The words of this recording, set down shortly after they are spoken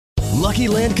Lucky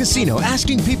Land Casino,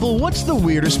 asking people, what's the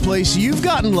weirdest place you've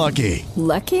gotten lucky?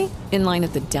 Lucky? In line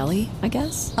at the deli, I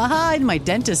guess? Aha, in my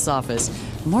dentist's office.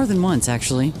 More than once,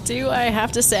 actually. Do I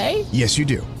have to say? Yes, you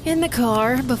do. In the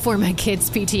car before my kids'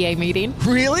 PTA meeting.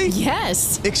 Really?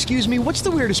 Yes. Excuse me, what's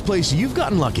the weirdest place you've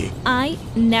gotten lucky? I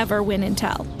never win and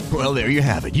tell. Well, there you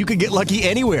have it. You can get lucky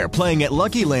anywhere, playing at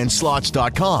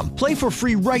LuckyLandSlots.com. Play for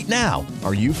free right now.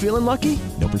 Are you feeling lucky?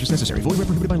 No purchase necessary. Void where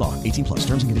prohibited by law. 18 plus.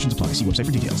 Terms and conditions apply. See website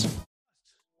for details.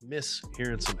 Miss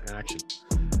hearing some action.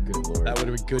 Good Lord. That would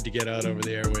have been good to get out over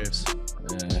the airwaves.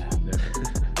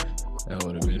 That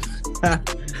would have been.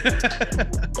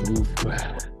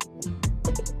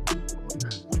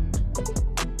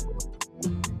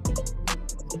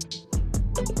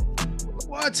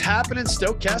 What's happening,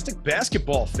 Stokastic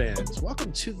basketball fans?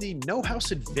 Welcome to the No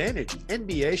House Advantage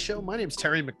NBA show. My name is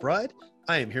Terry McBride.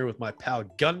 I am here with my pal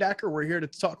Gundacker. We're here to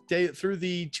talk through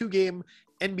the two-game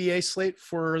NBA slate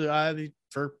for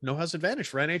No House Advantage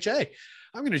for NHA.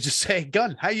 I'm going to just say,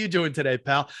 Gun, how you doing today,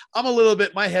 pal?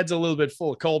 My head's a little bit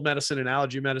full of cold medicine and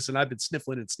allergy medicine. I've been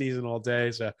sniffling and sneezing all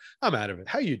day, so I'm out of it.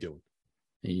 How you doing?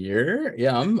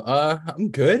 I'm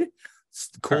good. It's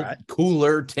cold, right.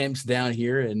 Cooler temps down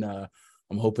here, and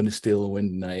I'm hoping to steal a win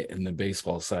tonight in the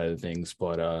baseball side of things,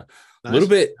 but nice. A little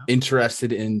bit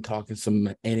interested in talking some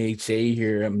NHA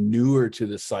here. I'm newer to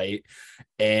the site,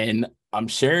 and I'm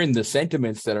sharing the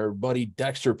sentiments that our buddy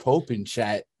Dexter Pope in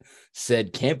chat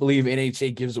said. Can't believe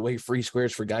NHA gives away free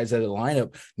squares for guys out of the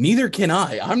lineup. Neither can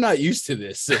I. I'm not used to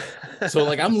this. So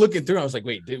like, I'm looking through, I was like,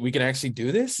 wait, we can actually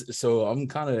do this? So I'm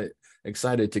kind of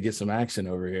excited to get some action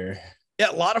over here. Yeah,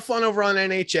 a lot of fun over on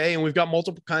NHA, and we've got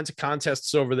multiple kinds of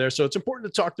contests over there. So it's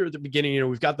important to talk through at the beginning. You know,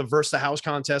 we've got the Versus the House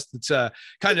contest. It's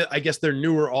kind of, I guess, their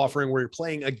newer offering where you're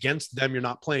playing against them. You're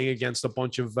not playing against a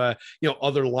bunch of,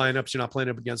 other lineups. You're not playing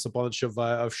up against a bunch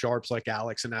of sharps like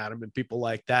Alex and Adam and people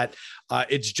like that.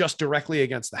 It's just directly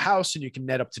against the house, and you can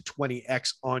net up to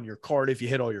 20x on your card. If you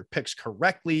hit all your picks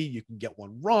correctly, you can get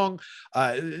one wrong.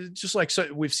 Just like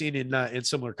we've seen in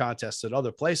similar contests at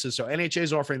other places. So NHA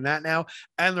is offering that now,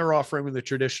 and they're offering the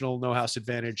traditional No House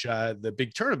Advantage, the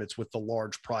big tournaments with the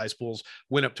large prize pools,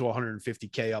 win up to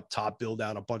 150K up top, build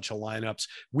out a bunch of lineups.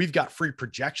 We've got free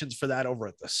projections for that over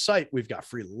at the site. We've got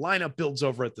free lineup builds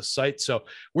over at the site. So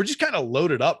we're just kind of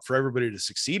loaded up for everybody to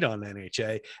succeed on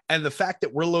NHA. And the fact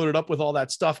that we're loaded up with all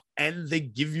that stuff, and they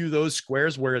give you those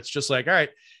squares where it's just like, all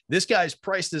right, this guy's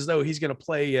priced as though he's going to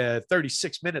play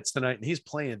 36 minutes tonight, and he's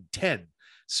playing 10.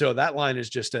 So that line is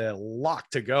just a lock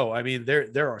to go. I mean,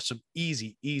 there are some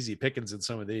easy pickings in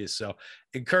some of these. So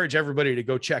encourage everybody to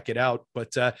go check it out.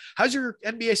 But how's your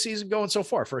NBA season going so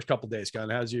far? First couple of days,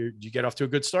 kind of. Did you get off to a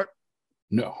good start?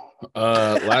 No.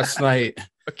 Last night.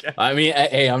 Okay. I mean,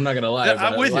 hey, I'm not gonna lie.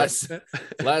 I'm with you.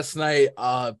 Last night,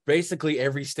 basically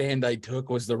every stand I took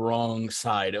was the wrong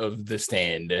side of the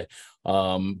stand.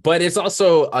 But it's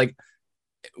also like,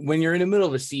 when you're in the middle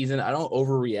of a season, I don't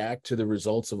overreact to the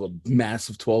results of a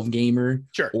massive 12 gamer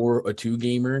or a 2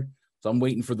 gamer. So I'm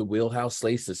waiting for the wheelhouse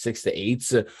slates, the 6 to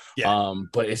 8s.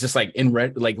 But it's just like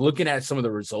looking at some of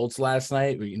the results last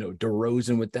night,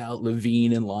 DeRozan without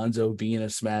Levine and Lonzo being a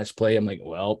smash play. I'm like,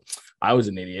 well, I was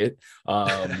an idiot.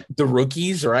 The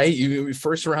rookies, right? You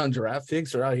first round draft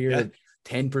picks are out here at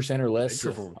 10% or less.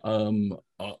 3 of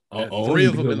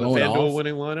them in the FanDuel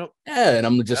winning lineup. Yeah, and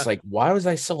I'm just like, why was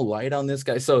I so light on this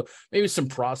guy? So maybe some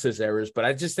process errors, but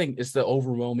I just think it's the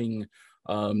overwhelming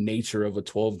nature of a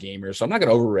 12 gamer. So I'm not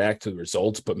going to overreact to the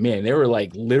results, but man, there were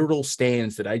like literal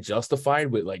stands that I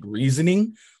justified with like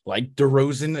reasoning, like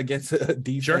DeRozan against a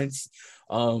defense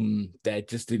that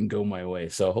just didn't go my way.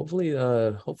 So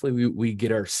hopefully we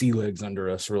get our sea legs under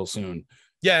us real soon.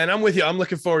 Yeah, and I'm with you. I'm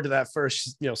looking forward to that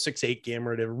first, 6-8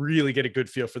 gamer to really get a good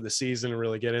feel for the season and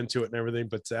really get into it and everything.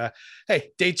 But hey,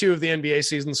 day 2 of the NBA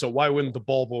season, so why wouldn't the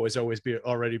Ball Boys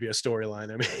already be a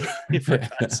storyline? I mean, for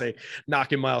God's sake,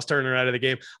 knocking Miles Turner out of the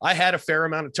game. I had a fair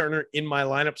amount of Turner in my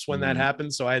lineups when that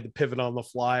happened, so I had to pivot on the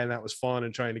fly, and that was fun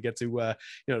and trying to get to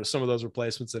some of those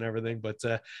replacements and everything. But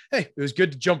hey, it was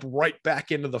good to jump right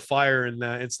back into the fire and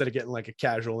instead of getting like a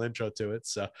casual intro to it.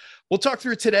 So we'll talk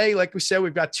through today. Like we said,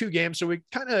 we've got 2 games, so we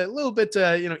kind of a little bit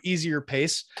easier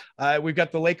pace. We've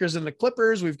got the Lakers and the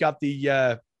Clippers. We've got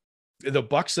the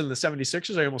Bucks and the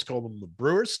 76ers. I almost call them the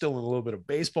Brewers, still in a little bit of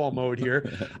baseball mode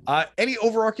here. Any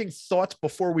overarching thoughts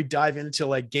before we dive into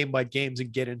like game by games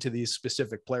and get into these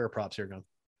specific player props here, Gun?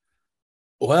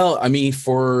 Well, I mean,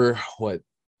 for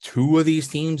two of these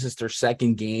teams, it's their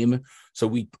second game. So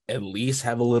we at least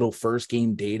have a little first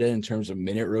game data in terms of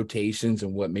minute rotations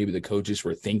and what maybe the coaches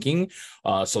were thinking.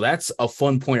 So that's a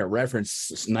fun point of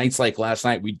reference. Nights like last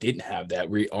night, we didn't have that.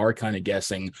 We are kind of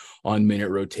guessing on minute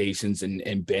rotations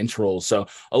and bench rolls. So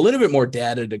a little bit more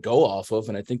data to go off of.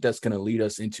 And I think that's going to lead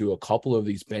us into a couple of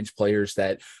these bench players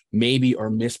that maybe are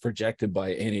misprojected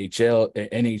by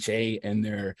NHA and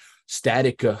their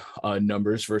static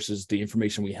numbers versus the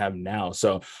information we have now.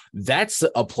 So that's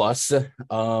a plus.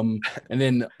 And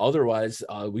then otherwise,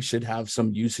 we should have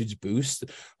some usage boost.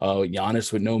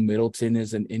 Giannis with no Middleton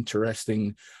is an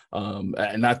interesting,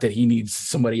 and not that he needs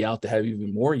somebody out to have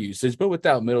even more usage, but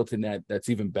without Middleton, that's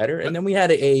even better. And then we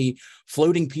had a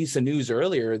floating piece of news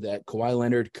earlier that Kawhi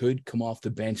Leonard could come off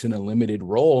the bench in a limited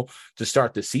role to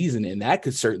start the season, and that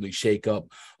could certainly shake up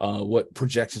what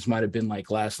projections might have been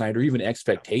like last night, or even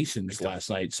expectations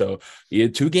last night. So you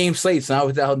had 2 game slates now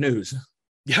without news.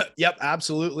 Yeah, yep,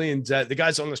 absolutely. And the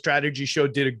guys on the strategy show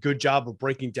did a good job of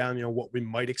breaking down, what we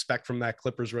might expect from that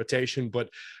Clippers rotation, but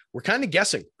we're kind of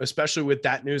guessing, especially with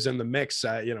that news in the mix.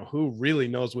 Who really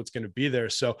knows what's going to be there?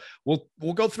 So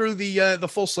we'll go through the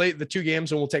full slate, the 2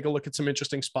 games, and we'll take a look at some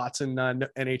interesting spots in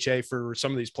NHA for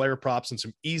some of these player props and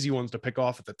some easy ones to pick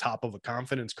off at the top of a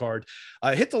confidence card.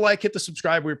 Hit the like, hit the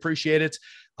subscribe. We appreciate it.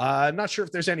 Not sure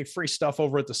if there's any free stuff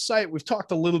over at the site. We've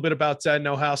talked a little bit about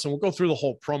No House, and we'll go through the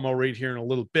whole promo rate here in a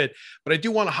little bit. But I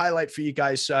do want to highlight for you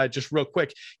guys just real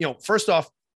quick. First off,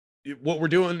 what we're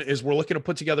doing is we're looking to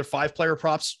put together 5 player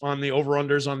props on the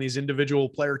over-unders on these individual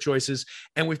player choices.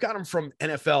 And we've got them from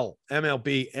NFL,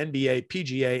 MLB, NBA,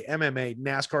 PGA, MMA,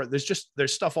 NASCAR.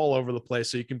 There's stuff all over the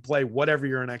place. So you can play whatever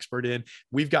you're an expert in.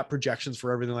 We've got projections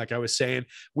for everything. Like I was saying,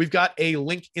 we've got a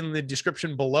link in the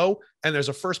description below, and there's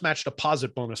a first match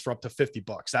deposit bonus for up to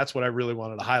 $50. That's what I really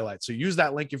wanted to highlight. So use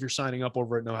that link if you're signing up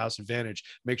over at No House Advantage.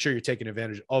 Make sure you're taking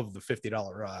advantage of the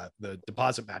 $50 the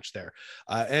deposit match there.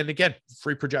 And again,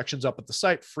 free projections up at the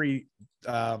site, free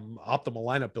optimal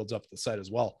lineup builds up at the site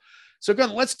as well. So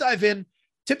again, let's dive in.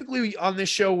 Typically on this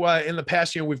show in the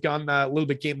past, we've gone a little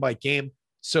bit game by game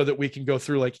so that we can go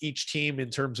through like each team in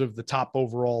terms of the top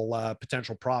overall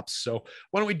potential props. So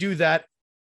why don't we do that?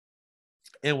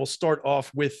 And we'll start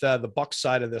off with the Bucks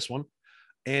side of this one.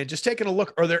 And just taking a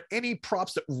look, are there any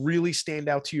props that really stand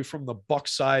out to you from the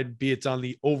Bucks side, be it on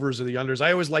the overs or the unders?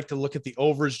 I always like to look at the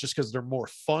overs just because they're more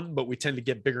fun, but we tend to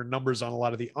get bigger numbers on a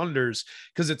lot of the unders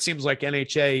because it seems like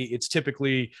NHA, it's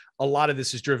typically a lot of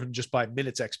this is driven just by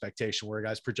minutes expectation, where a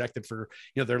guy's projected for,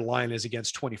 their line is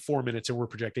against 24 minutes and we're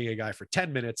projecting a guy for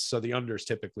 10 minutes. So the unders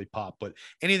typically pop. But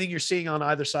anything you're seeing on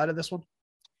either side of this one?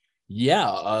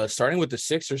 Yeah, starting with the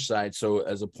Sixers side. So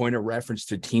as a point of reference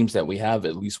to teams that we have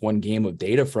at least one game of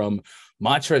data from,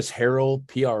 Montrezl Harrell,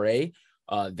 PRA,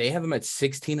 they have them at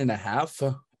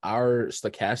 16.5. Our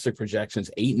stochastic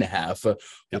projections 8.5,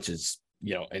 which is,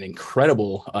 an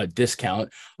incredible discount.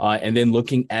 And then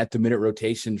looking at the minute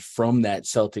rotation from that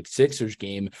Celtics Sixers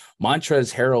game,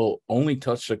 Montrezl Harrell only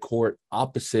touched the court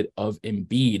opposite of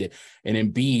Embiid, and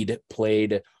Embiid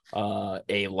played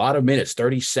a lot of minutes,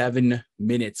 37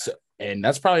 minutes. And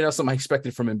that's probably not something I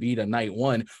expected from Embiid on night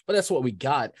one, but that's what we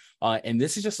got. And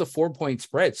this is just a 4-point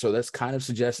spread. So that's kind of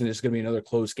suggesting it's going to be another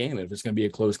close game. If it's going to be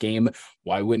a close game,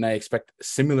 why wouldn't I expect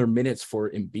similar minutes for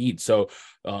Embiid? So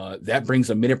that brings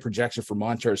a minute projection for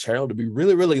Montrezl Harrell to be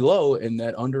really, really low. And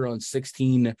that under on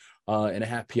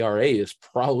 16.5 PRA is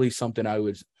probably something I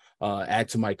would add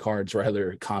to my cards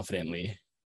rather confidently.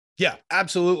 Yeah,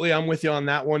 absolutely. I'm with you on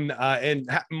that one. And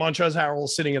Montrezl Harrell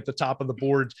sitting at the top of the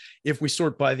board. If we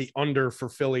sort by the under for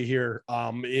Philly here,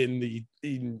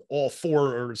 in all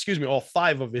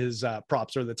 5 of his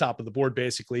props are the top of the board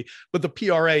basically, but the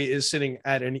PRA is sitting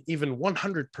at an even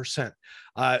 100%.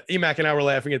 Emac and I were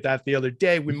laughing at that the other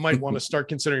day. We might want to start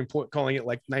considering calling it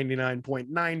like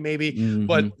 99.9 maybe,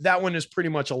 but that one is pretty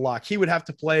much a lock. He would have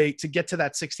to play to get to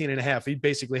that 16.5. He'd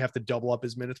basically have to double up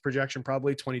his minutes projection,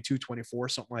 probably 22, 24,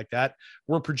 something like that.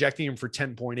 We're projecting him for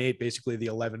 10.8, basically the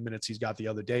 11 minutes he's got the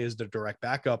other day is the direct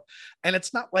backup. And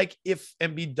it's not like if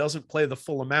Embiid doesn't play the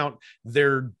full amount,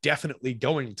 they're definitely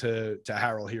going to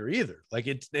Harrell here either. Like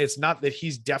it's not that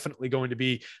he's definitely going to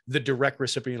be the direct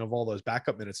recipient of all those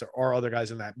backup minutes. There are other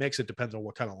guys in that mix. It depends on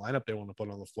what kind of lineup they want to put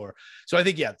on the floor. So I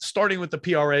think, starting with the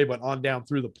PRA, but on down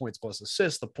through the points plus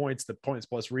assists, the points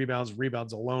plus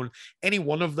rebounds alone, any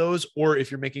one of those, or if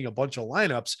you're making a bunch of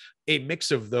lineups, a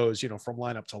mix of those, from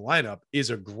lineup to lineup is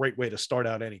a great way to start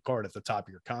out any card at the top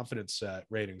of your confidence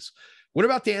ratings. What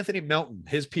about Anthony Melton?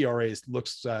 His PRA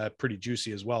looks pretty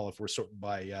juicy as well. If we're sorting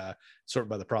by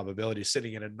the probability,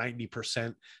 sitting at a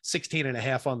 90%,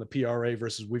 16.5 on the PRA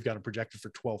versus we've got him projected for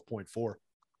 12.4.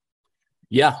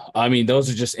 Yeah, I mean, those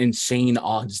are just insane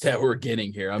odds that we're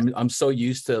getting here. I'm so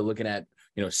used to looking at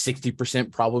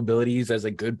 60% probabilities as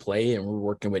a good play, and we're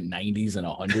working with 90s and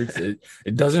 100s.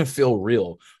 It doesn't feel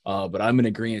real. But I'm in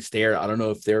agreement there. I don't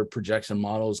know if their projection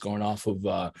model is going off of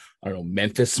I don't know,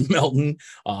 Memphis Melton,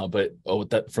 but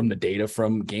from the data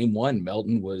from game one,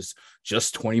 Melton was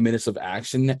just 20 minutes of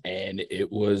action, and it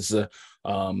was a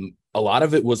lot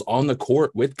of it was on the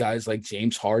court with guys like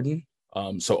James Harden.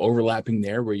 So overlapping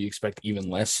there where you expect even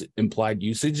less implied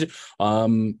usage.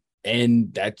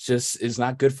 And that just is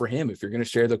not good for him. If you're going to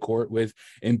share the court with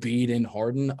Embiid and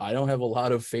Harden, I don't have a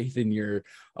lot of faith in your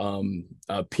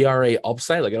PRA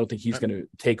upside. Like, I don't think he's going to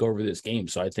take over this game.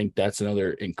 So I think that's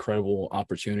another incredible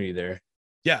opportunity there.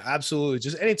 Yeah, absolutely.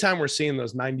 Just anytime we're seeing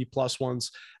those 90 plus ones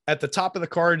at the top of the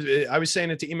card, I was saying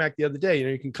it to Emac the other day,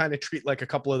 you can kind of treat like a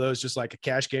couple of those just like a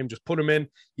cash game. Just put them in,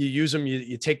 you use them,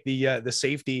 you take the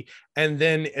safety, and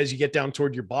then as you get down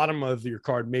toward your bottom of your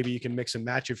card, maybe you can mix and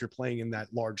match if you're playing in that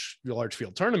large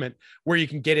field tournament where you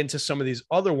can get into some of these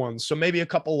other ones. So maybe a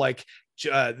couple like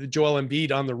Joel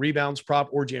Embiid on the rebounds prop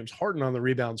or James Harden on the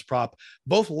rebounds prop,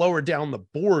 both lower down the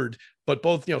board, but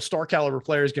both, star caliber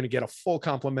players going to get a full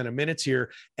complement of minutes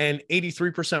here, and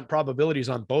 83% probabilities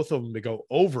on both of them to go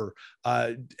over.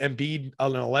 Embiid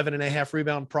an 11.5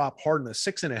 rebound prop, Harden a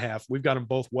 6.5. We've got them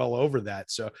both well over that.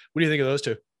 So what do you think of those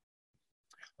two?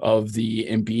 Of the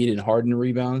Embiid and Harden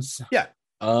rebounds? Yeah.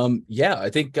 I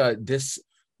think this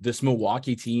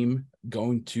Milwaukee team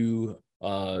going to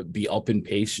be up in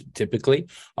pace typically,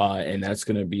 and that's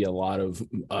going to be a lot of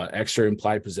extra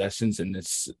implied possessions, and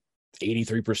it's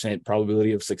 83%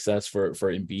 probability of success for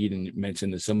Embiid, and you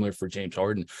mentioned the similar for James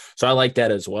Harden. So I like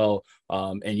that as well.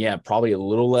 And yeah, probably a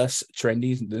little less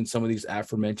trendy than some of these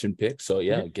aforementioned picks. So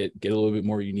yeah, get a little bit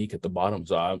more unique at the bottom.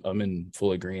 So I'm in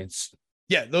full agreement.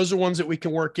 Yeah, those are ones that we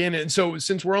can work in. And so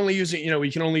since we're only using, we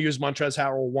can only use Montrezl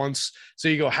Harrell once. So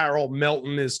you go Harrell,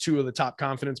 Melton is two of the top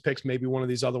confidence picks, maybe one of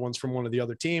these other ones from one of the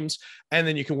other teams. And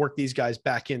then you can work these guys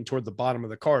back in toward the bottom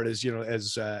of the card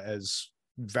as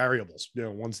variables,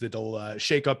 ones that'll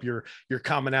shake up your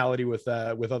commonality with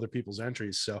other people's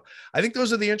entries. So I think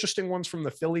those are the interesting ones from the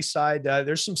Philly side.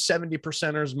 There's some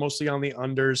 70%ers, mostly on the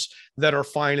unders, that are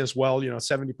fine as well.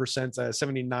 70%,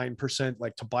 79%,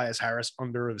 like Tobias Harris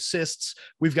under assists.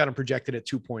 We've got him projected at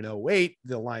 2.08.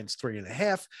 The line's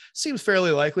 3.5. Seems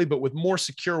fairly likely, but with more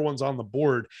secure ones on the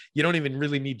board, you don't even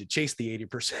really need to chase the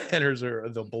 80%ers or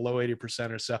the below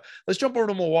 80%ers. So let's jump over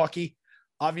to Milwaukee.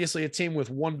 Obviously a team with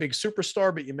one big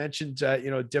superstar, but you mentioned,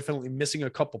 definitely missing a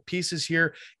couple pieces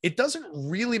here. It doesn't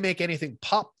really make anything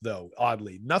pop though.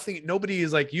 Oddly, nobody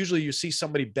is like, usually you see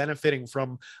somebody benefiting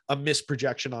from a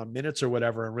misprojection on minutes or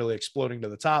whatever and really exploding to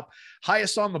the top.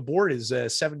 Highest on the board is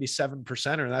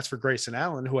 77%, and that's for Grayson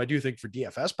Allen, who I do think for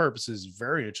DFS purposes is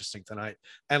very interesting tonight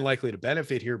and likely to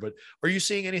benefit here. But are you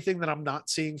seeing anything that I'm not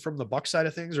seeing from the Buck side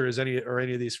of things, or is any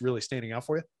of these really standing out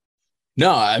for you?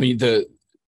 No, I mean,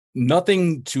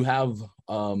 nothing to have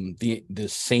the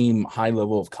same high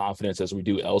level of confidence as we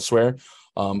do elsewhere.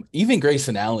 Even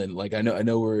Grayson Allen, like I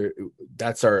know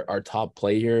that's our top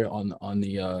play here on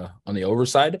the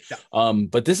overside. Yeah.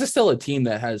 But this is still a team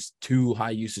that has two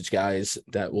high usage guys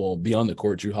that will be on the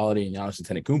court, Jrue Holiday and Giannis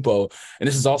Antetokounmpo. And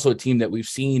this is also a team that we've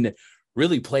seen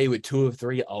really play with 2 of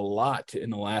 3 a lot in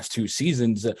the last 2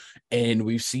 seasons, and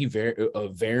we see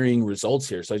varying results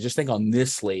here. So I just think on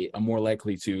this slate, I'm more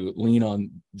likely to lean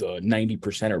on the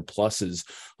 90% or pluses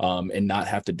and not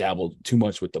have to dabble too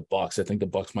much with the Bucks. I think the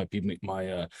Bucks might be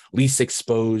my least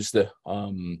exposed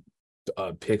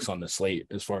picks on the slate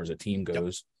as far as a team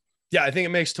goes. Yeah, I think it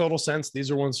makes total sense.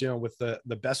 These are ones, with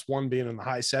the best one being in the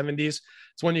high 70s.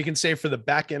 It's one you can say for the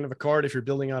back end of a card. If you're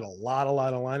building out a lot of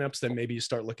lineups, then maybe you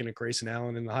start looking at Grayson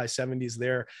Allen in the high 70s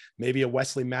there. Maybe a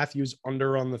Wesley Matthews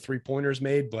under on the 3-pointers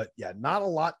made, but yeah, not a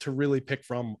lot to really pick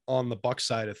from on the Bucks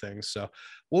side of things. So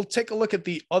we'll take a look at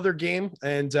the other game.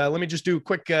 And let me just do a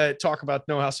quick talk about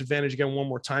No House Advantage again one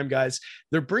more time, guys.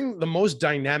 They're bringing the most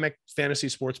dynamic fantasy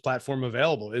sports platform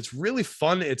available. It's really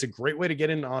fun. It's a great way to get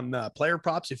in on player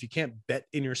props. If you can't bet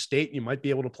in your state, you might be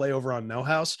able to play over on No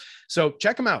House. So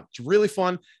check them out. It's really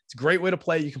fun. It's a great way to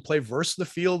play. You can play versus the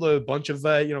field, a bunch of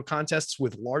contests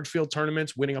with large field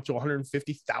tournaments, winning up to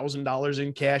 $150,000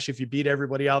 in cash if you beat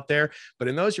everybody out there. But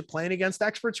in those, you're playing against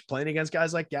experts. You're playing against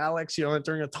guys like Alex,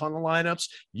 entering a ton of lineups.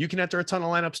 You can enter a ton of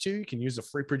lineups too. You can use the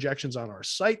free projections on our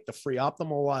site, the free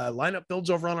optimal lineup builds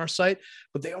over on our site.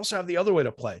 But they also have the other way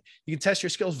to play. You can test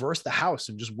your skills versus the house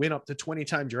and just win up to 20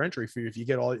 times your entry fee if you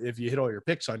hit all your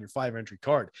picks on your 5-entry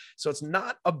card. So it's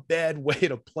not a bad way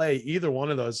to play either one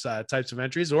of those types of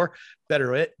entries, or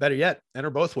better yet, enter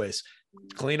both ways.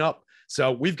 Clean up.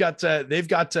 So they've got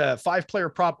 5-player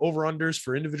prop over-unders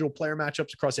for individual player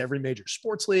matchups across every major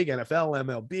sports league, NFL,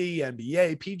 MLB,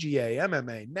 NBA, PGA,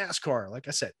 MMA, NASCAR. Like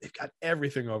I said, they've got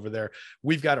everything over there.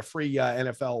 We've got a free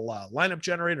NFL lineup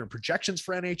generator and projections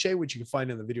for NHA, which you can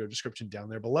find in the video description down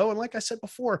there below. And like I said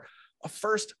before, a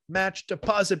first match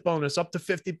deposit bonus up to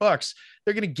 $50.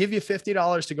 They're going to give you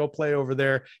 $50 to go play over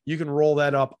there. You can roll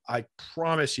that up. I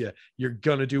promise you, you're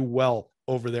going to do well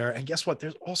over there. And guess what?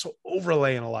 There's also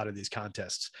overlay in a lot of these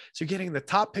contests. So you're getting the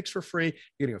top picks for free.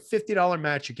 You're getting a $50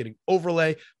 match. You're getting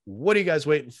overlay. What are you guys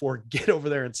waiting for? Get over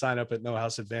there and sign up at No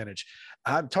House Advantage.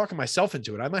 I'm talking myself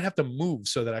into it. I might have to move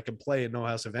so that I can play at No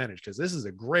House Advantage because this is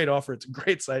a great offer. It's a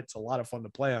great site. It's a lot of fun to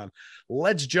play on.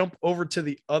 Let's jump over to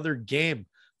the other game.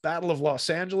 Battle of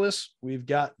Los Angeles. We've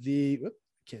got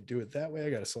can't do it that way. I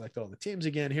got to select all the teams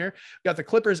again here. We've got the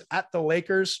Clippers at the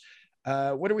Lakers.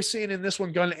 What are we seeing in this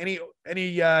one, Gun? Any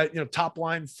top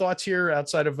line thoughts here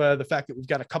outside of the fact that we've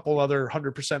got a couple other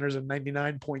 100%ers and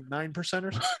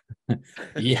 99.9%ers?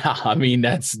 Yeah, I mean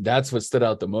that's what stood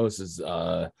out the most is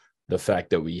the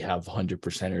fact that we have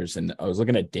 100%ers. And I was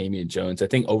looking at Damian Jones. I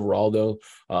think overall though,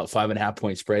 5.5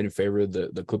 point spread in favor of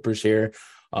the Clippers here.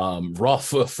 Rough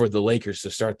for the Lakers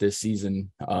to start this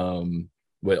season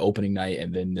with opening night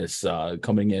and then this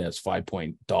coming in as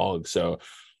 5-point dog. So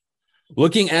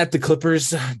looking at the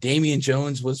Clippers, Damian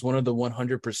Jones was one of the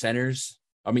 100%ers.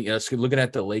 I mean, looking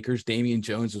at the Lakers, Damian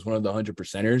Jones was one of the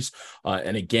 100%ers.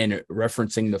 And again,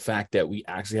 referencing the fact that we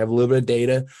actually have a little bit of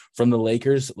data from the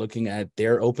Lakers looking at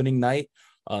their opening night.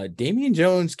 Damian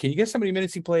Jones, can you guess how many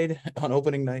minutes he played on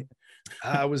opening night?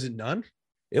 Was it none?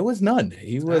 It was none.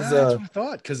 He was. That's what I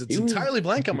thought because it's entirely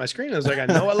blank on my screen. I was like, I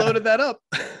know I loaded that up.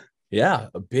 Yeah,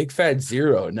 a big fat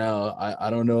 0. Now, I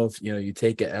don't know if you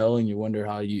take an L and you wonder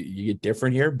how you get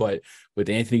different here, but with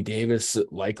Anthony Davis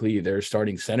likely their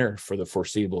starting center for the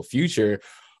foreseeable future,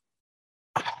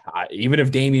 even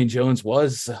if Damian Jones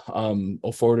was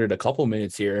afforded a couple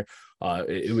minutes here,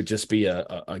 it would just be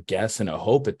a guess and a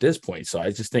hope at this point. So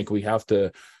I just think we have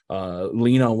to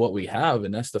lean on what we have,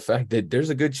 and that's the fact that there's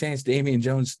a good chance Damian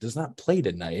Jones does not play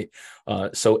tonight.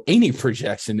 So any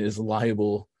projection is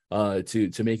liable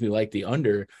to make me like the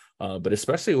under, but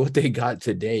especially what they got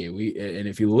today. And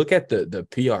if you look at the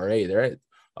PRA, they're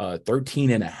at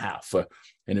 13.5,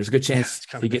 and there's a good chance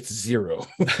he gets 0.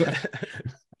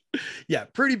 Yeah,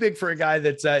 pretty big for a guy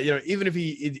that's even if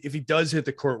he does hit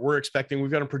the court, we've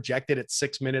got him projected at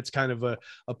 6 minutes, kind of a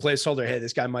placeholder. Hey,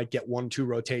 this guy might get 1-2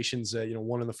 rotations,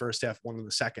 one in the first half, one in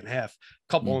the second half,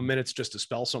 couple of minutes just to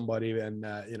spell somebody and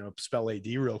spell AD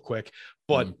real quick.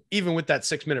 But even with that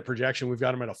 6-minute projection, we've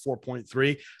got him at a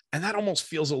 4.3, and that almost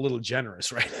feels a little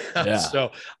generous right now. Yeah.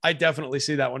 So I definitely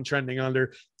see that one trending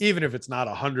under, even if it's not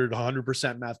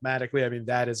 100% mathematically. I mean,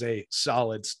 that is a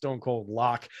solid stone cold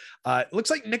lock. It looks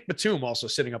like Nick Batum also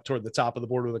sitting up toward the top of the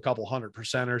board with a couple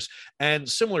 100%ers, and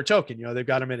similar token, they've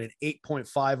got him at an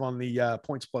 8.5 on the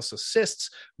points plus assists.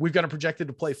 We've got him projected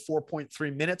to play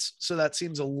 4.3 minutes. So that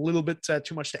seems a little bit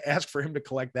too much to ask for him to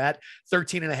collect that.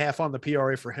 13.5 on the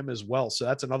PRA for him as well. So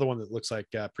that's another one that looks like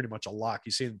pretty much a lock.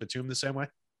 You see Batum the same way?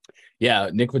 Yeah,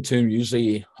 Nick Batum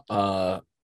usually a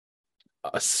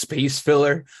space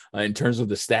filler in terms of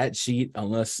the stat sheet,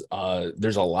 unless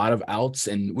there's a lot of outs.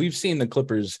 And we've seen the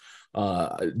Clippers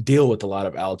deal with a lot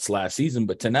of outs last season,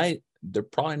 but tonight they're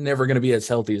probably never going to be as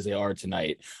healthy as they are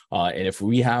tonight. And if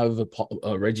we have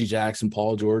Reggie Jackson,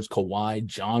 Paul George, Kawhi,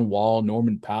 John Wall,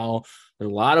 Norman Powell,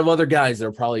 there's a lot of other guys that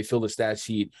will probably fill the stat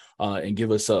sheet and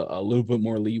give us a little bit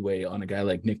more leeway on a guy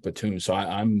like Nick Batum. So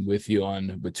I'm with you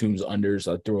on Batum's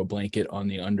unders. I throw a blanket on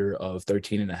the under of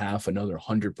 13.5, another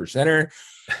 100%er,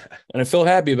 and I feel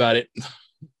happy about it.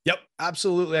 Yep,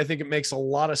 absolutely. I think it makes a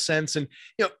lot of sense. And,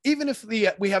 even if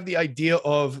we have the idea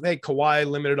of, hey, Kawhi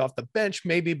limited off the bench,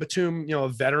 maybe Batum, a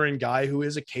veteran guy who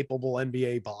is a capable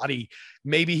NBA body,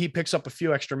 maybe he picks up a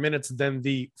few extra minutes than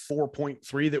the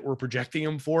 4.3 that we're projecting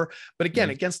him for. But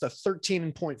again, against a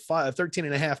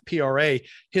 13.5 PRA,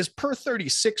 his per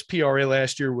 36 PRA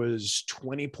last year was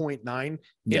 20.9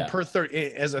 per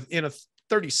 30 in a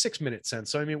 36-minute sense.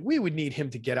 So, I mean, we would need him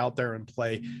to get out there and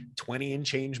play 20 and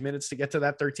change minutes to get to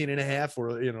that 13.5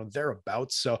 or,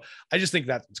 thereabouts. So I just think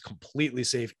that's completely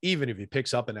safe, even if he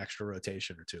picks up an extra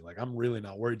rotation or two. Like, I'm really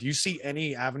not worried. Do you see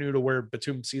any avenue to where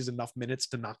Batum sees enough minutes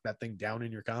to knock that thing down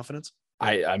in your confidence?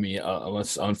 I mean,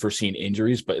 unless unforeseen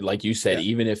injuries, but like you said,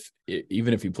 even if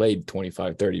he played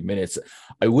 25, 30 minutes,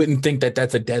 I wouldn't think that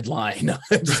that's a deadline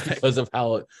just because of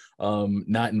how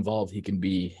not involved he can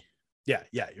be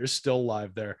Yeah, you're still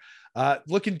live there.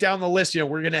 Looking down the list,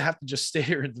 we're going to have to just stay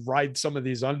here and ride some of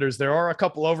these unders. There are a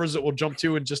couple overs that we'll jump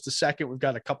to in just a second. We've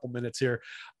got a couple minutes here.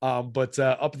 But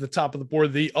up at the top of the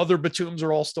board, the other Batums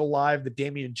are all still live. The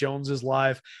Damian Jones is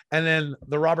live. And then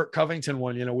the Robert Covington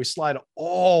one, we slide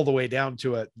all the way down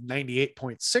to a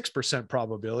 98.6%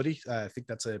 probability. I think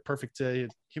that's a perfect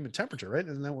human temperature, right?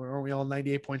 Isn't that, aren't we all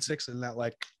 98.6? Isn't that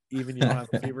like even you don't have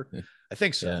a fever? I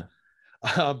think so. Yeah.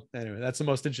 Anyway, that's the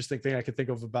most interesting thing I could think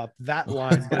of about that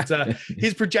line. But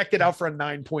he's projected out for a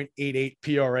 9.88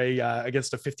 PRA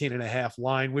against a 15.5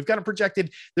 line. We've got him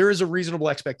projected. There is a reasonable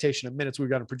expectation of minutes. We've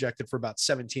got him projected for about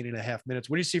 17.5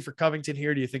 minutes. What do you see for Covington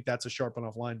here? Do you think that's a sharp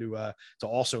enough line to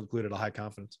also include at a high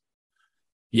confidence?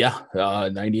 Yeah,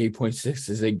 98.6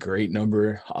 is a great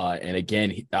number. And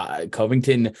again,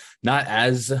 Covington, not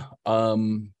as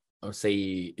I would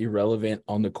say irrelevant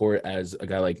on the court as a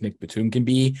guy like Nick Batum can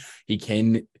be. He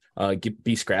can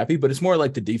be scrappy, but it's more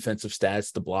like the defensive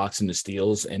stats, the blocks and the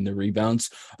steals and the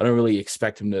rebounds. I don't really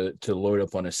expect him to load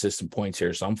up on assists and points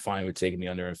here. So I'm fine with taking the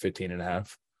under at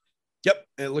 15.5. Yep.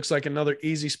 It looks like another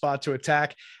easy spot to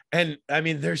attack. And I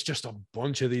mean, there's just a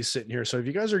bunch of these sitting here. So if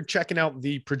you guys are checking out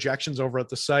the projections over at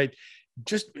the site,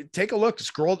 just take a look,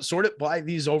 sort it by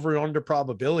these over and under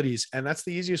probabilities. And that's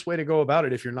the easiest way to go about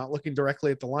it. If you're not looking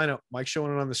directly at the lineup, Mike's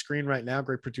showing it on the screen right now.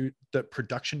 Great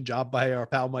production job by our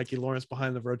pal, Mikey Lawrence,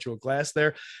 behind the virtual glass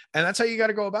there. And that's how you got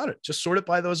to go about it. Just sort it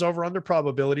by those over under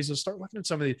probabilities and start looking at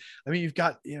some of these. I mean, you've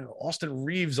got, Austin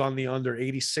Reeves on the under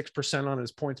 86% on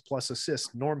his points plus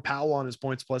assists, Norm Powell on his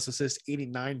points plus assists,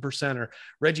 89%, or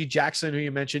Reggie Jackson, who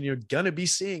you mentioned, you're going to be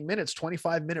seeing minutes,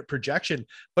 25-minute projection,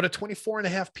 but a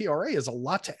 24.5 PRA is a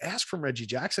lot to ask from Reggie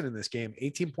Jackson in this game.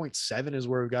 18.7 is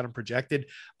where we've got him projected.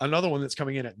 Another one that's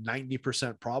coming in at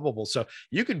 90% probable. So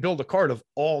you can build a card of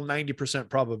all 90%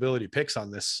 probability picks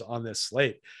on this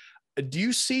slate. Do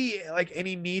you see like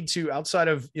any need to, outside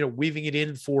of, weaving it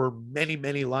in for many,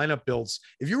 many lineup builds,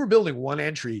 if you were building one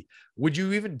entry, would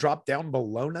you even drop down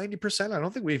below 90%? I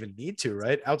don't think we even need to,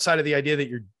 right? Outside of the idea that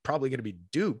you're probably going to be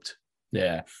duped.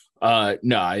 Yeah.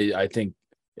 No, I think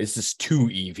it's just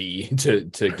too EV to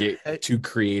get too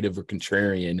creative or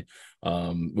contrarian.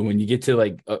 When you get to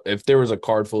like, if there was a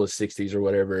card full of 60s or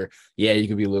whatever, yeah, you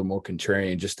could be a little more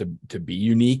contrarian just to be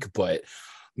unique, but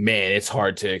man, it's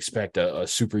hard to expect a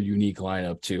super unique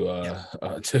lineup to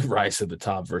rise to the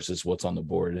top versus what's on the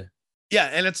board. Yeah,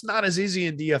 and it's not as easy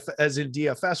in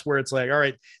DFS where it's like, all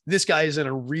right, this guy is in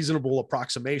a reasonable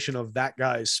approximation of that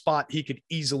guy's spot. He could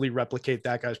easily replicate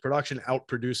that guy's production,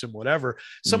 outproduce him, whatever.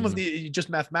 Some of the, just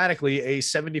mathematically, a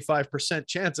 75%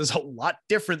 chance is a lot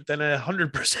different than a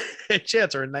 100%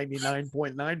 chance or a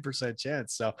 99.9%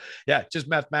 chance. So yeah, just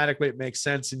mathematically, it makes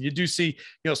sense. And you do see,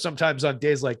 sometimes on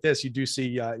days like this, you do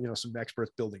see, some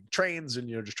experts building trains and,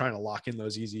 just trying to lock in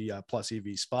those easy plus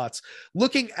EV spots.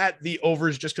 Looking at the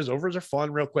overs, just because overs are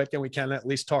fun real quick, and we can at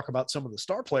least talk about some of the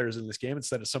star players in this game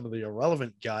instead of some of the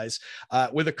irrelevant guys.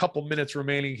 With a couple minutes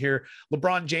remaining here,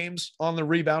 LeBron James on the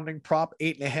rebounding prop,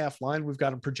 8.5 line. We've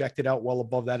got him projected out well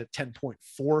above that at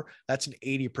 10.4. That's an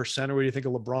 80%. Or what do you think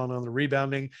of LeBron on the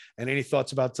rebounding? And any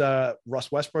thoughts about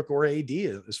Russ Westbrook or AD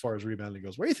as far as rebounding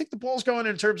goes? Where do you think the ball's going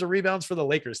in terms of rebounds for the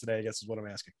Lakers today, I guess is what I'm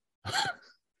asking.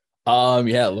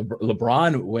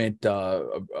 LeBron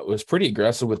was pretty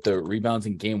aggressive with the rebounds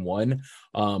in game one.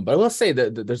 But I will say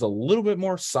that there's a little bit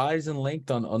more size and length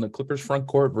on the Clippers front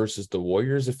court versus the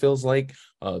Warriors. It feels like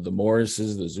the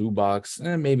Morrises, the Zubac's,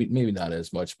 maybe not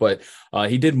as much, but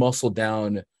he did muscle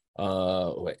down. He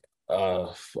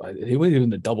was in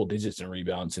the double digits in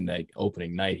rebounds in that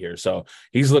opening night here. So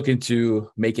he's looking to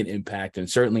make an impact, and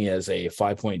certainly as a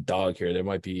 5-point dog here, there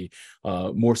might be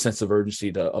more sense of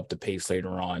urgency to up the pace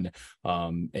later on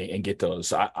and get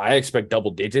those. I expect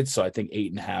double digits. So I think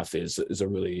 8.5 is a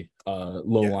really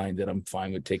low line that I'm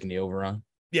fine with taking the over on.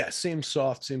 Yeah. Seems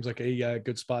soft. Seems like a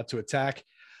good spot to attack.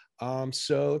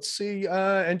 So let's see.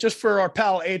 And just for our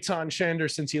pal Eitan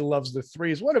Shander, since he loves the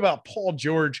threes, what about Paul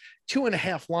George?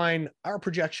 2.5 line. Our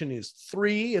projection is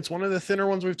 3. It's one of the thinner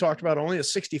ones we've talked about, only a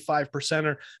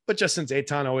 65%er. But just since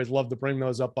Eitan always loved to bring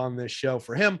those up on this show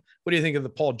for him, what do you think of the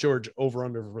Paul George over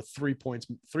under for 3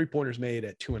 pointers made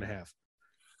at 2.5?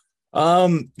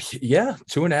 Yeah,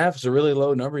 2.5 is a really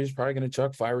low number. He's probably going to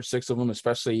chuck 5 or 6 of them,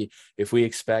 especially if we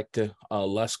expect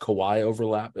less Kawhi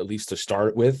overlap, at least to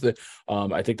start with.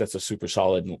 I think that's a super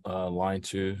solid line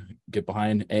to get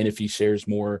behind. And if he shares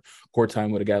more court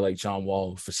time with a guy like John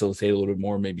Wall, facilitate a little bit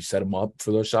more, maybe set him up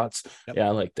for those shots. Yep. Yeah,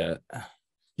 I like that.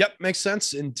 Yep, makes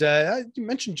sense. And you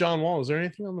mentioned John Wall. Is there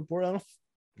anything on the board? I don't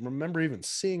remember even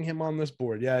seeing him on this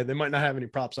board. Yeah, they might not have any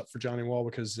props up for Johnny Wall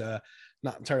because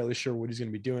not entirely sure what he's going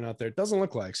to be doing out there. It doesn't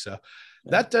look like so.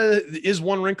 That is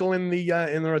one wrinkle in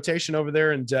the rotation over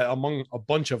there, and among a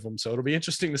bunch of them. So it'll be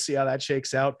interesting to see how that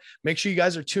shakes out. Make sure you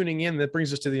guys are tuning in. That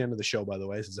brings us to the end of the show, by the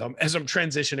way, as I'm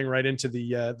transitioning right into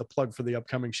the plug for the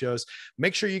upcoming shows.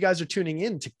 Make sure you guys are tuning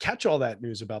in to catch all that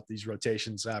news about these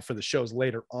rotations for the shows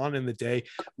later on in the day.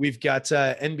 We've got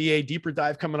NBA Deeper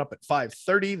Dive coming up at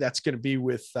 5:30. That's going to be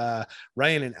with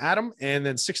Ryan and Adam, and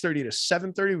then 6:30 to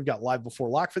 7:30 we've got Live Before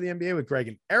Lock for the NBA with Greg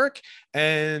and Eric,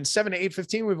 and 7 to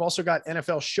 8:15 we've also got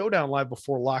NFL Showdown Live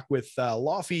Before Lock with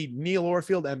Lofty, Neil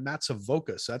Orfield, and Matt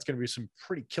Savoca. So that's going to be some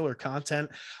pretty killer content.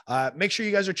 Make sure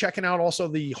you guys are checking out also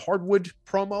the Hardwood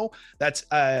promo. That's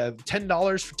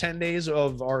 $10 for 10 days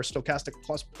of our Stochastic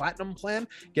Plus Platinum plan.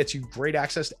 Gets you great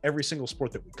access to every single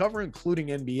sport that we cover, including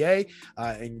NBA,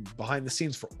 and behind the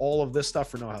scenes for all of this stuff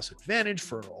for No House Advantage,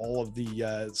 for all of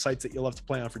the sites that you'll have to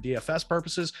play on for DFS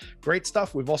purposes. Great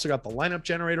stuff. We've also got the lineup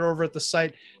generator over at the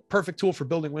site. Perfect tool for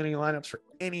building winning lineups for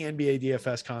any NBA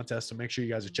DFS contest. So make sure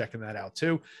you guys are checking that out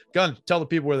too. Gun, tell the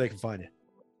people where they can find you.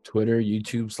 Twitter,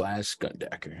 YouTube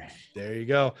 /Gundacker. There you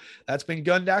go. That's been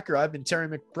Gundacker. I've been Terry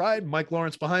McBride, Mike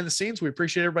Lawrence behind the scenes. We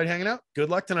appreciate everybody hanging out. Good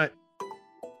luck tonight.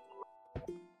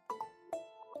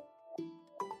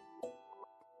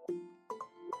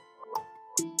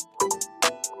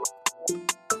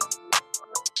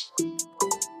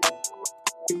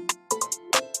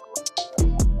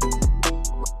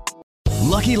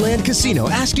 Lucky Land Casino,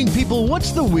 asking people,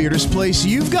 what's the weirdest place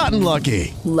you've gotten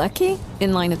lucky? Lucky?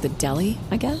 In line at the deli,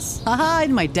 I guess? Aha,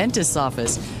 in my dentist's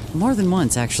office. More than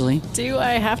once, actually. Do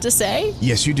I have to say?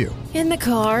 Yes, you do. In the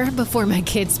car before my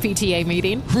kids' PTA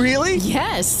meeting. Really?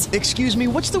 Yes. Excuse me,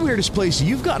 what's the weirdest place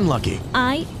you've gotten lucky?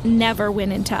 I never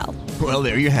win and tell. Well,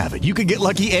 there you have it. You can get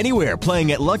lucky anywhere,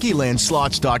 playing at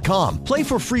LuckyLandSlots.com. Play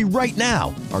for free right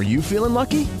now. Are you feeling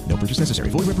lucky? No purchase necessary.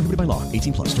 Void where prohibited by law.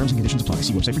 18 plus. Terms and conditions apply.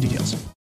 See website for details.